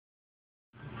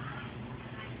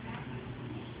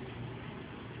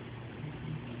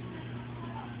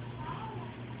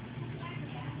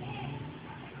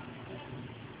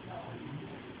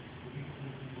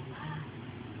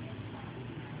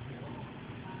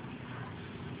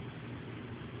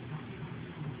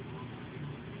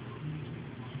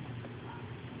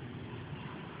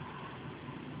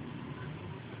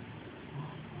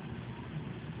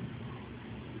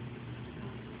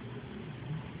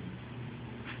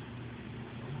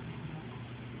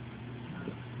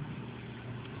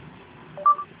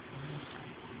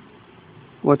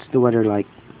What's the weather like?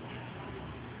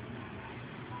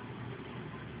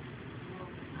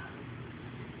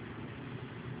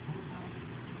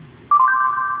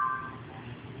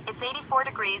 It's 84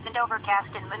 degrees and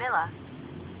overcast in Manila.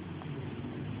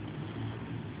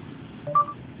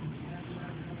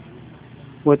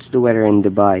 What's the weather in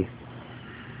Dubai?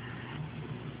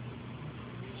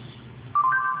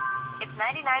 It's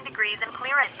 99 degrees and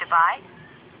clear in Dubai.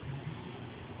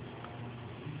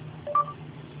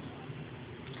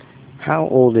 How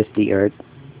old is the Earth?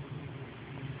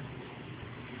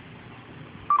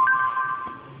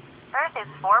 Earth is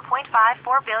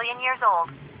 4.54 billion years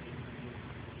old.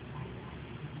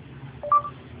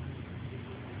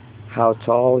 How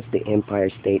tall is the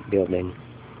Empire State Building?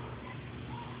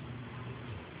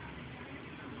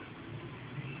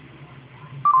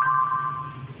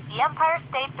 The Empire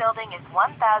State Building is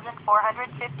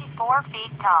 1,454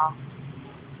 feet tall.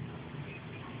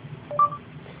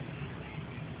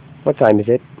 What time is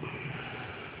it?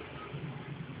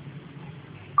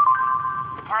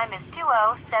 The time is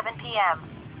 2:07 p.m.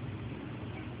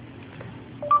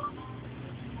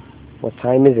 What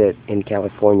time is it in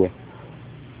California?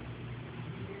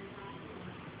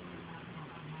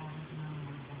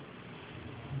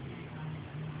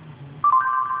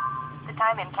 The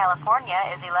time in California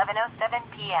is 11:07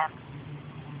 p.m.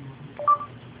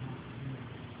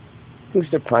 Who's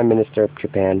the Prime Minister of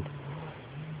Japan?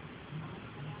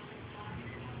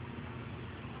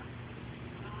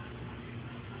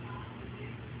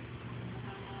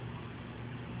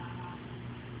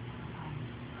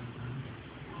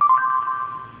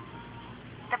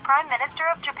 The Prime Minister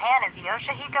of Japan is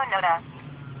Yoshihiko Noda.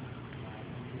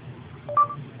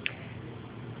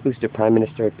 Who's the Prime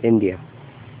Minister of India?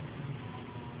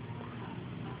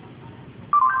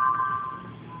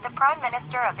 The Prime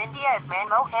Minister of India is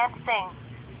Manmohan Singh.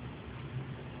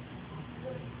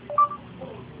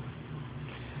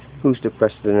 Who's the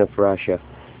President of Russia?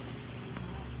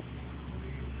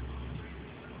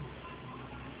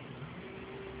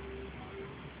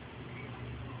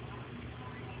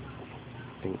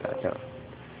 I think that's out.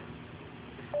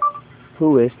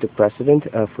 Who is the President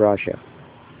of Russia?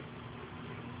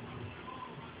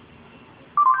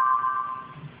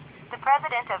 The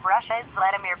President of Russia is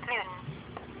Vladimir Putin.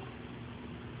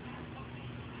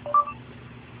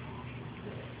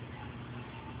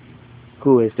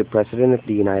 Who is the President of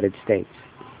the United States?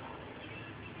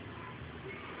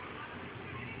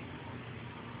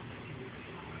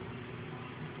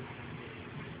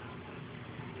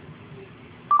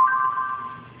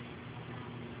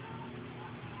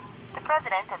 The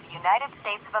President of the United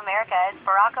States of America is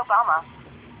Barack Obama.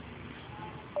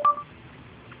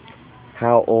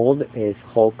 How old is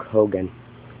Hulk Hogan?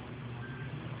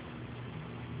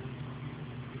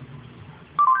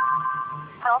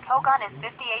 Hulk Hogan is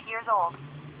 58 years old.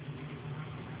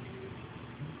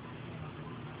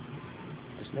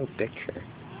 There's no picture.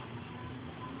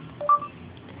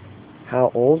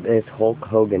 How old is Hulk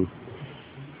Hogan?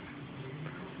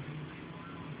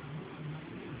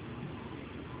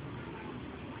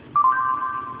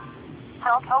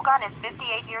 Hulk Hogan is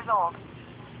 58 years old.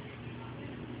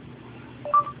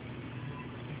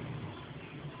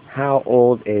 How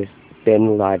old is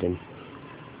Bin Laden?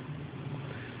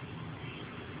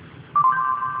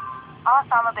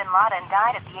 Osama bin Laden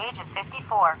died at the age of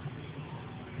 54.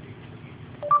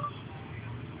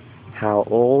 How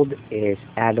old is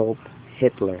Adolf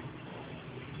Hitler?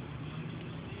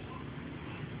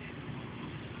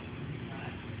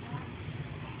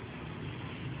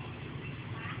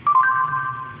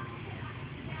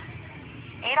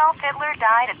 Adolf Hitler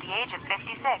died at the age of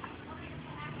 56.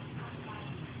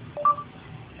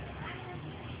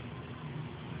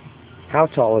 How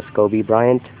tall is Kobe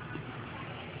Bryant?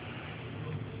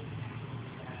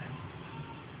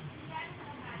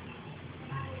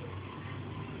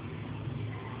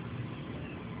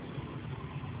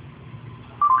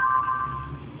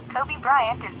 Kobe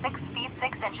Bryant is 6 feet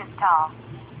 6 inches tall.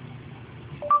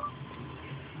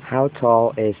 How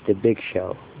tall is The Big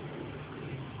Show?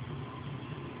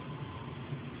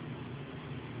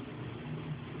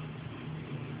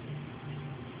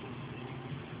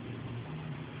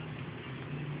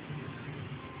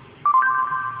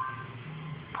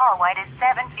 Paul White is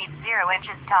 7 feet 0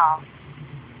 inches tall.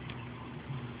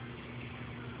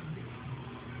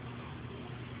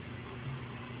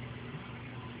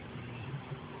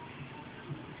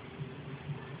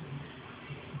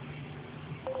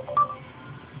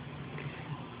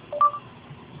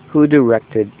 Who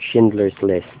directed Schindler's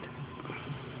List?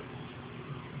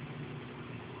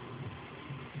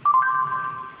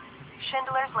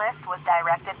 Schindler's List was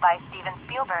directed by Steven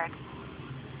Spielberg.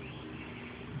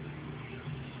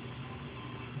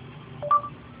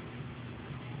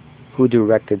 Who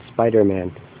directed Spider-Man?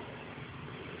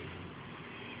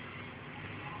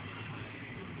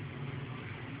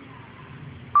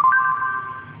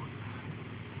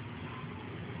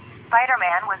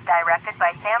 Spider-Man was directed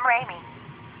by Sam Raimi.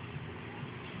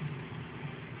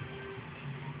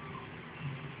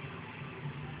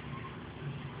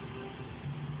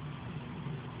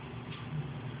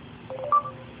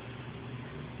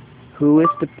 Who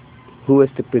is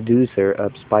the producer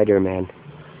of Spider-Man?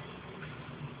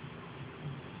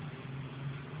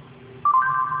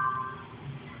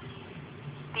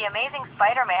 The Amazing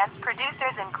Spider-Man's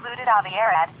producers included Avi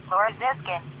Arad, Laura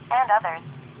Ziskin, and others.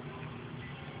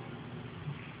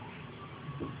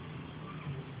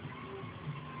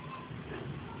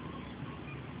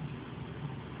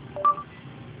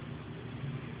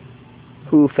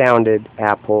 Who founded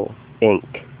Apple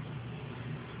Inc.?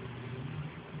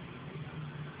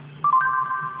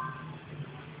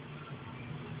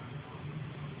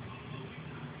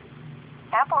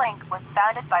 Apple Inc. was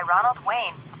founded by Ronald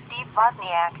Wayne, Steve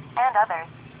Wozniak, and others.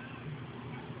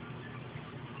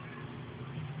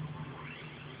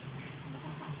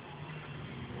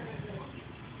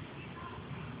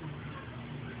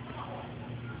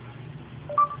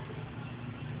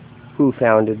 Who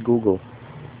founded Google?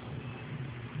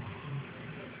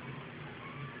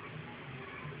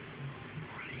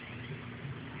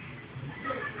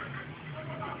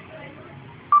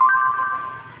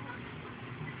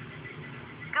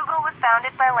 Google was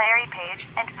founded by Larry Page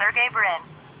and Sergey Brin.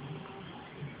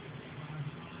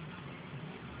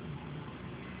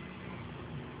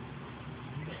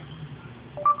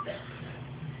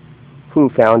 Who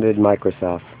founded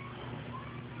Microsoft?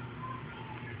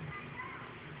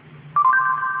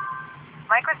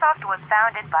 Microsoft was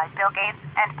founded by Bill Gates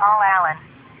and Paul Allen.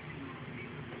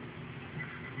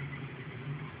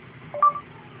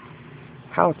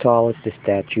 How tall is the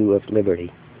Statue of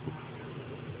Liberty?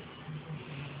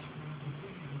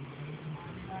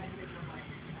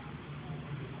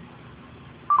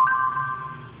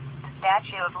 The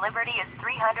Statue of Liberty is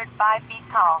 305 feet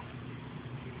tall.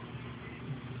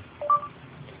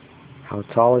 How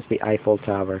tall is the Eiffel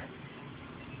Tower?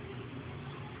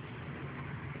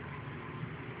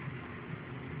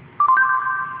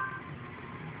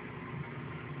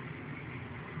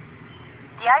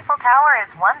 The Eiffel Tower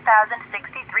is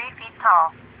 1,063 feet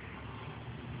tall.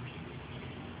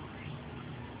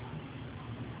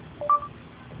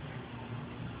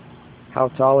 How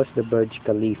tall is the Burj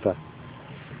Khalifa?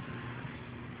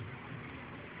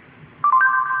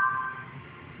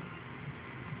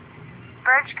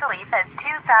 Burj Khalifa is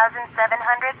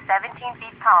 2,717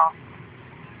 feet tall.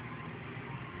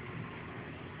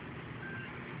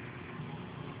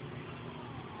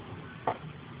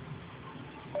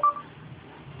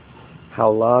 How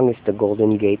long is the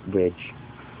Golden Gate Bridge?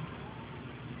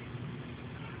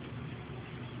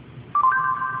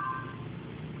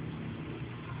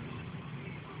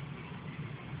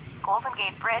 Golden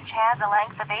Gate Bridge has a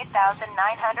length of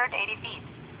 8,980 feet.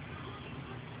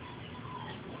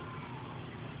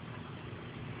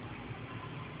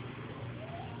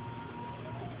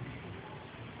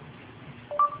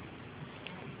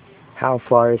 How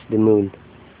far is the moon?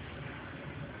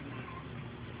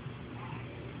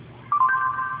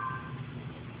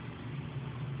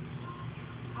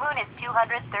 Moon is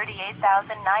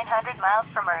 238,900 miles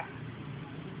from Earth.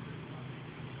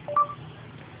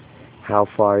 How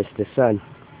far is the sun?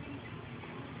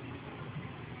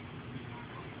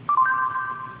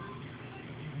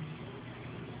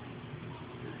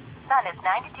 Sun is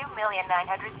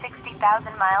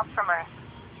 92,960,000 miles from Earth.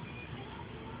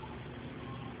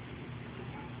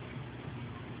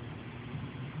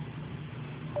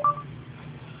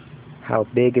 How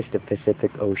big is the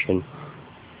Pacific Ocean?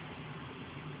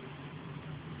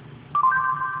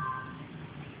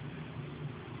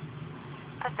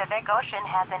 Pacific Ocean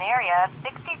has an area of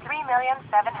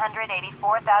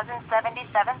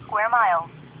 63,784,077 square miles.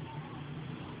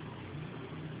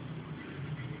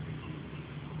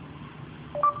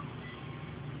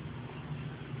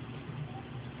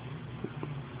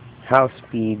 How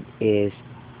speed is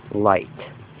light?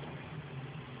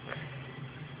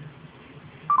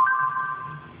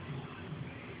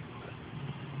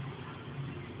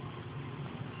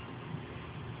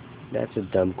 That's a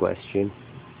dumb question.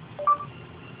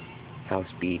 How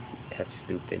speed? That's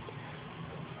stupid.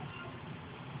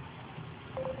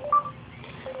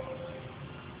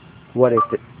 What is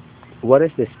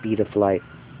the speed of light?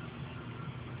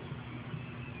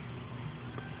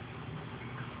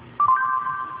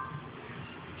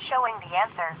 Showing the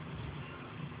answer.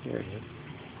 There it is.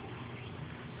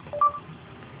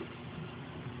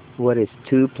 What is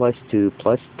 2 plus 2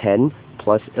 plus 10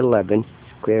 plus 11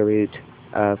 square root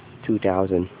of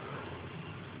 2000.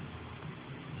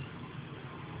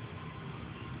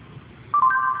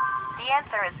 The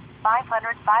answer is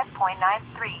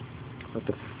 505.93. What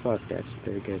the fuck? That's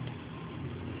very good.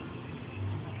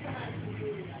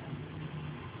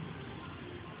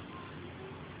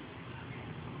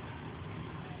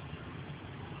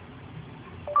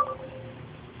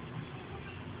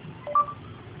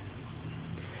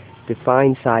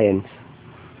 Define science.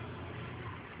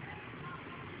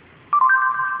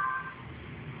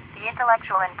 The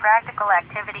intellectual and practical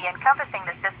activity encompassing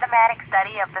the systematic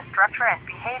study of the structure and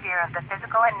behavior of the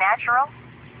physical and natural.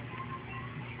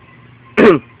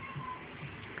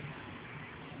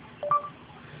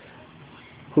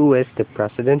 Who is the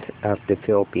president of the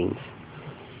Philippines?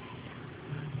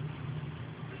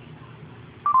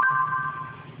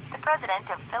 The president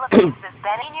of Philippines is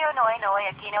Benigno Noynoy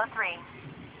Aquino III.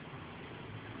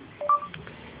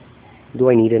 Do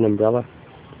I need an umbrella?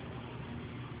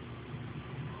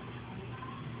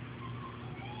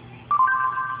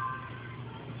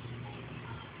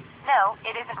 No,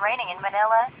 it isn't raining in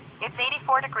Manila. It's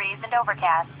 84 degrees and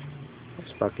overcast.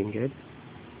 That's fucking good.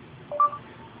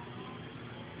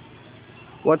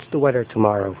 What's the weather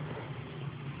tomorrow?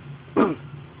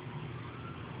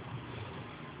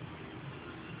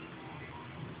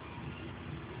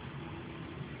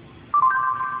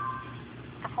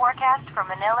 The forecast for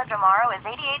Manila tomorrow is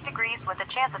 88 degrees with a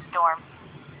chance of storm.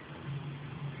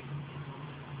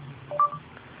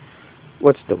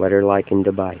 What's the weather like in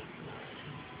Dubai?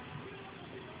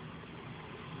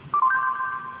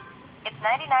 It's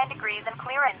 99 degrees and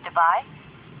clear in Dubai.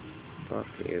 Fuck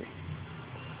you.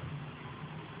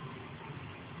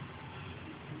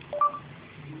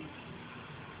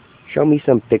 Show me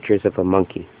some pictures of a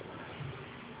monkey.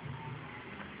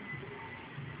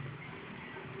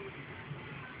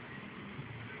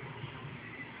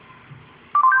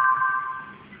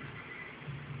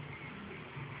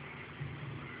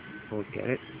 Look at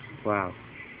it. Wow.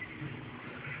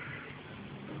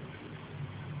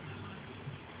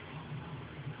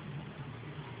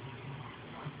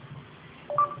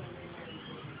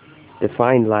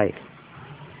 Define life.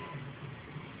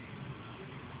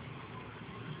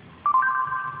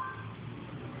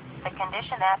 The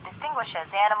condition that distinguishes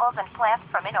animals and plants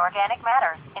from inorganic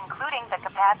matter, including the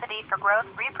capacity for growth,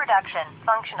 reproduction,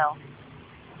 functional.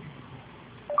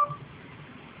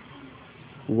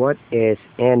 What is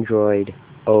Android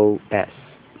OS?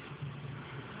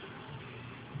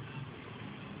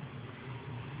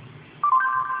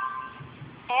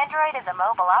 Android is a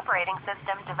mobile operating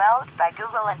system developed by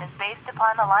Google and is based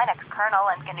upon the Linux kernel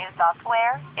and GNU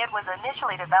software. It was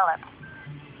initially developed.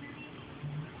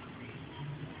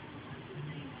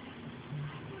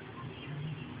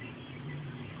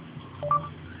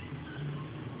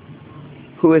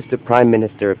 Who is the Prime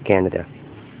Minister of Canada?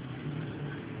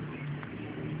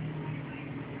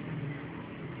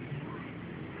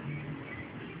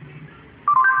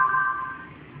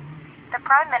 The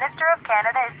Prime Minister of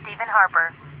Canada is Stephen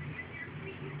Harper.